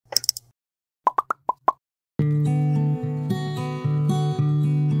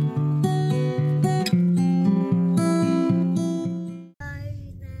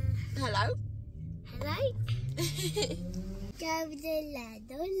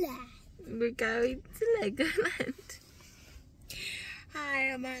We're going to Legoland.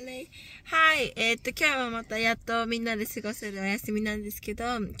 Hi, Amali. はい。今日はまたやっとみんなで過ごせるお休みなんですけど、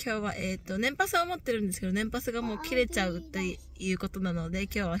今日は年パスを持ってるんですけど、年パスがもう切れちゃうっていうことなので、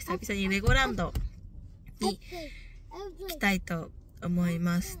今日は久々にレゴランドに行きたいと思い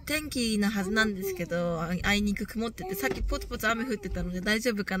ます。天気なはずなんですけど、あいにく曇ってて、さっきポツポツ雨降ってたので大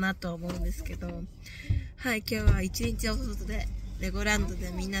丈夫かなとは思うんですけど、はい、今日は一日お外でレゴランド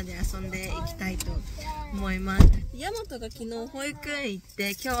でみんなで遊んでいきたいと思います。ヤマトが昨日保育園行っ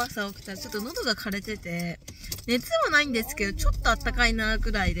て、今日朝起きたらちょっと喉が枯れてて、熱はないんですけど、ちょっとあったかいな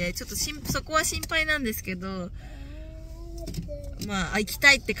ぐらいで、ちょっとそこは心配なんですけど、まあ、行き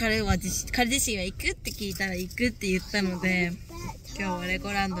たいって彼自身は行くって聞いたら行くって言ったので、今日はレ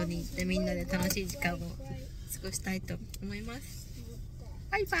ゴランドに行ってみんなで楽しい時間を過ごしたいと思います。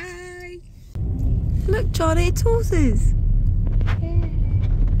バイバイ。Look, Charlie, it's horses.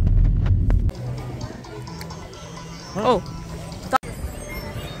 Oh.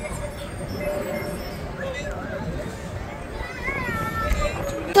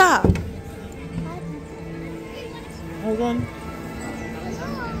 Stop. Hold on.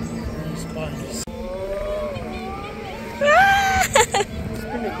 Spiders.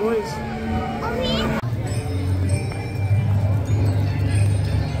 Spin it, boys.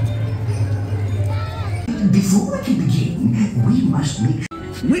 Before we can begin, we must make sure.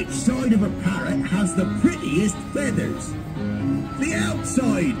 Which side of a parrot has the prettiest feathers? The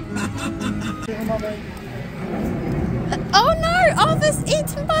outside! Oh no! Arthur's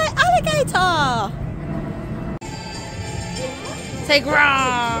eaten by alligator! Say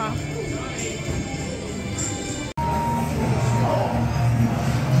grah!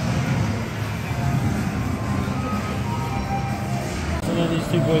 So then these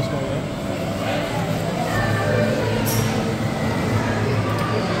two boys go there.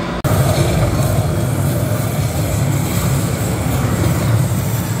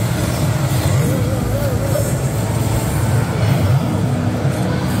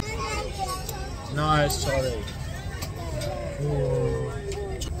 Nice, Charlie.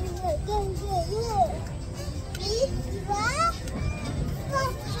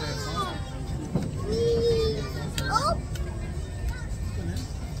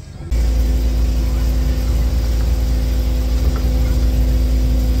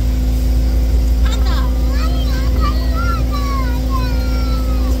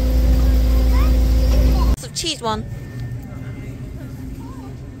 Cheese one.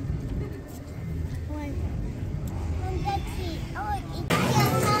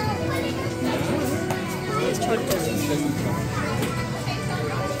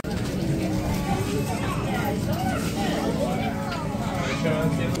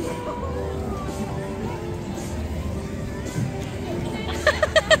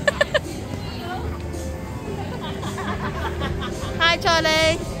 Hi,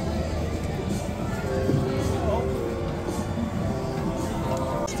 Charlie.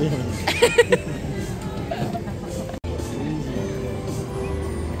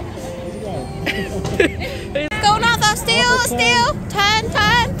 Go another, still, turn.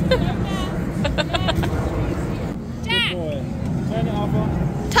 Good boy. Turn it over.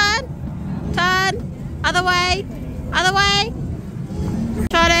 Turn, other way,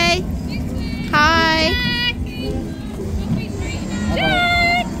 Charlie, hi.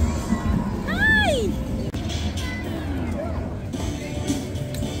 Jack, hi.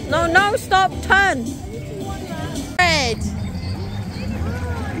 No, stop, turn. Red.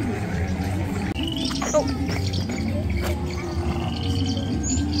 Oh.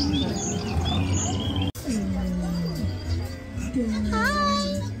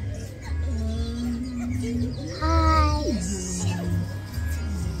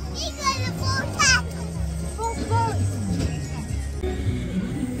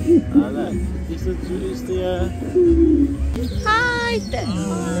 It's the Hi. Hi.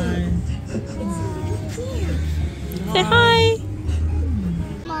 Say hi.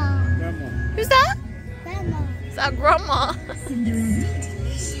 Grandma. Who's that? Grandma. It's our grandma.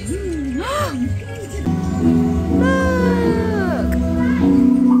 Look.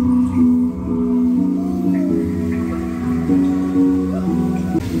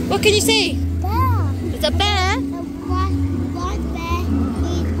 What can you see? Bear. It's a bear. One bear,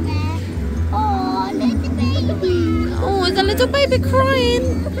 big bear. Oh, little baby. Oh, it's a little baby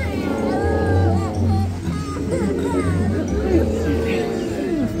crying.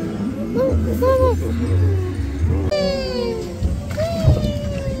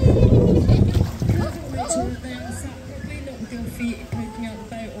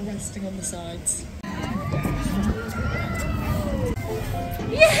 Resting on the sides.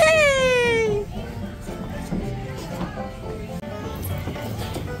 Yay!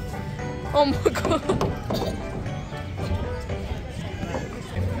 Oh my god.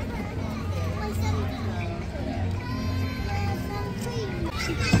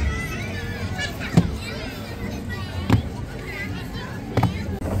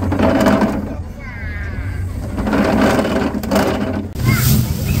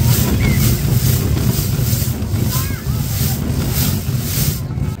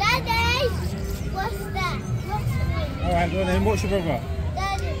 Alright, go on then. What's your brother?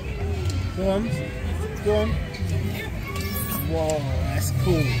 Go on. Go on. Whoa, that's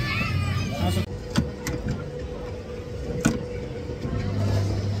cool.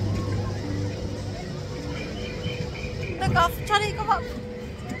 Look off, Charlie, come up.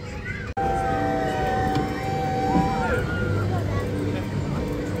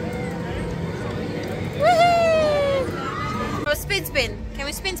 Woohoo! Oh, spin. Can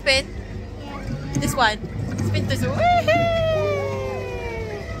we spin? This one. Spin this one. Woohoo!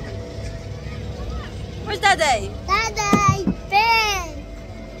 Where's Daddy? Daddy, Ben.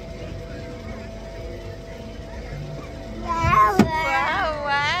 Wow.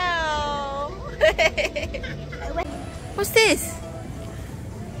 Wow. What's this?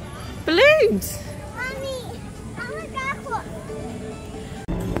 Balloons. Mommy, I want that one.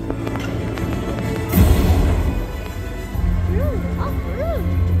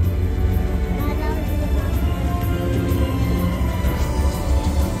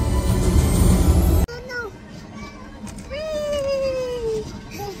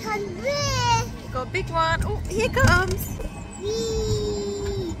 Got a big one. Oh, here comes.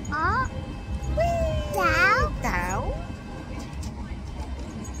 Down.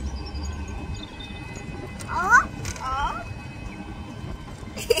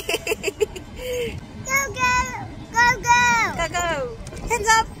 Go. Hands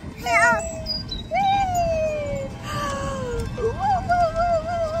up.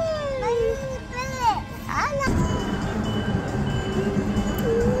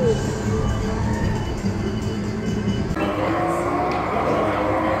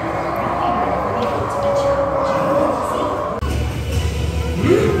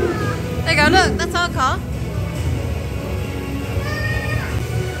 There you go, look, that's our car.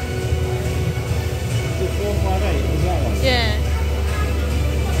 Yeah.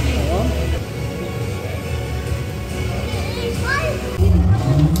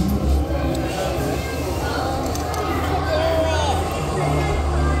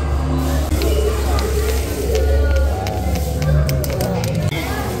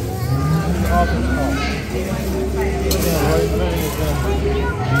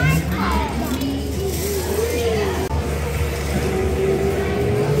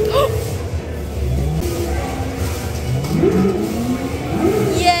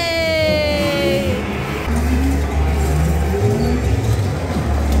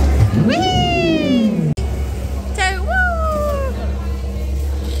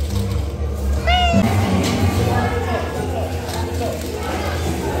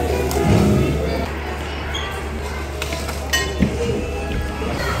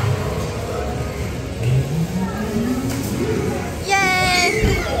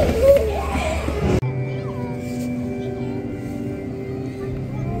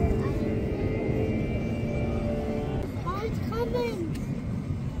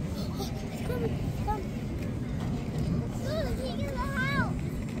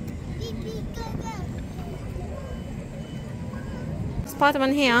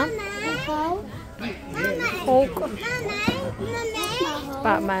 Spider-Man here. Hulk.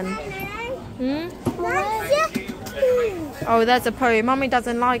 Batman. Hmm? Oh, there's a poo. Mummy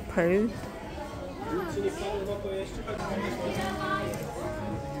doesn't like poo.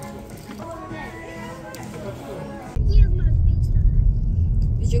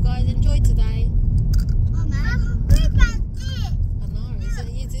 Did you guys enjoy today? I know.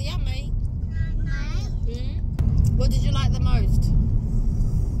 Is it yummy? Hmm? What did you like the most?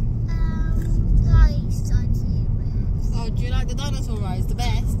 Oh, do you like the dinosaur rides the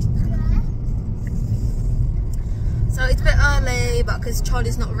best? So it's a bit early, but because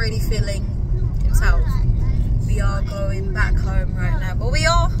Charlie's not really feeling himself, we are going back home right now. But we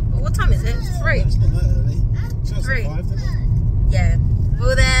are, what time is it? It's 3. It's not that early. 3. 5, isn't it? Yeah. We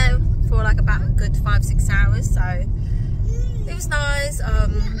were there for like about a good 5-6 hours, so it was nice.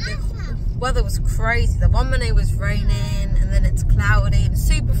 The weather was crazy. The one minute it was raining, and then it's cloudy and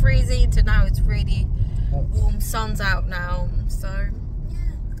super freezing, to now it's really warm, sun's out now, so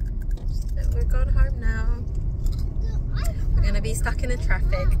we're going home now. We're going to be stuck in the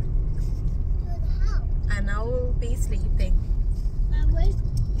traffic and I will be sleeping.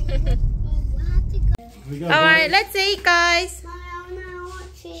 Alright, let's eat, guys.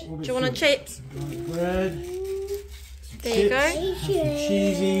 We'll Do you want a chips? Bread. There you go. Some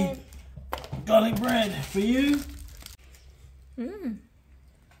cheesy garlic bread for you.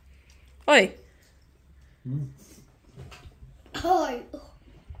 Oi. Oh.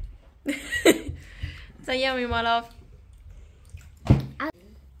 So yummy, my love.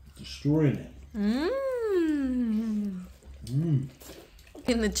 Destroying it.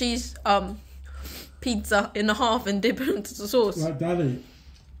 In the cheese pizza in the half and dip it into the sauce. Like Daddy.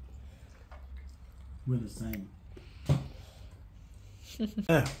 We're the same.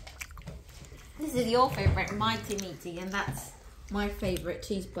 Yeah. This is your favourite Mighty Meaty, and that's my favourite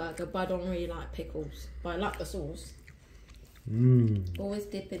cheeseburger, but I don't really like pickles. But I like the sauce. Always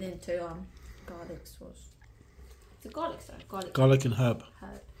dip it into garlic sauce. It's a garlic sauce. Garlic and herb.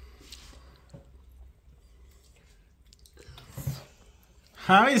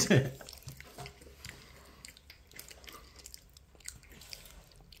 How is it?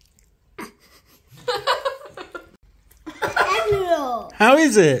 How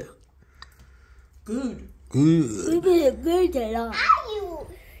is it? Good. Good.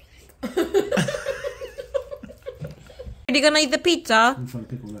 Are you gonna eat the pizza? I'm trying to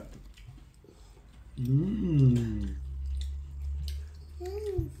pickle that. You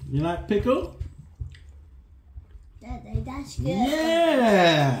like pickle? That's good.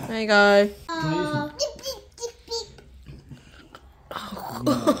 Yeah. There you go.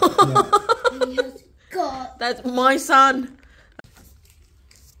 God. That's my son.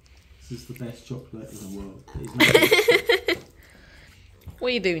 This is the best chocolate in the world. It is not- What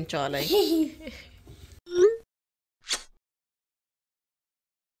are you doing, Charlie?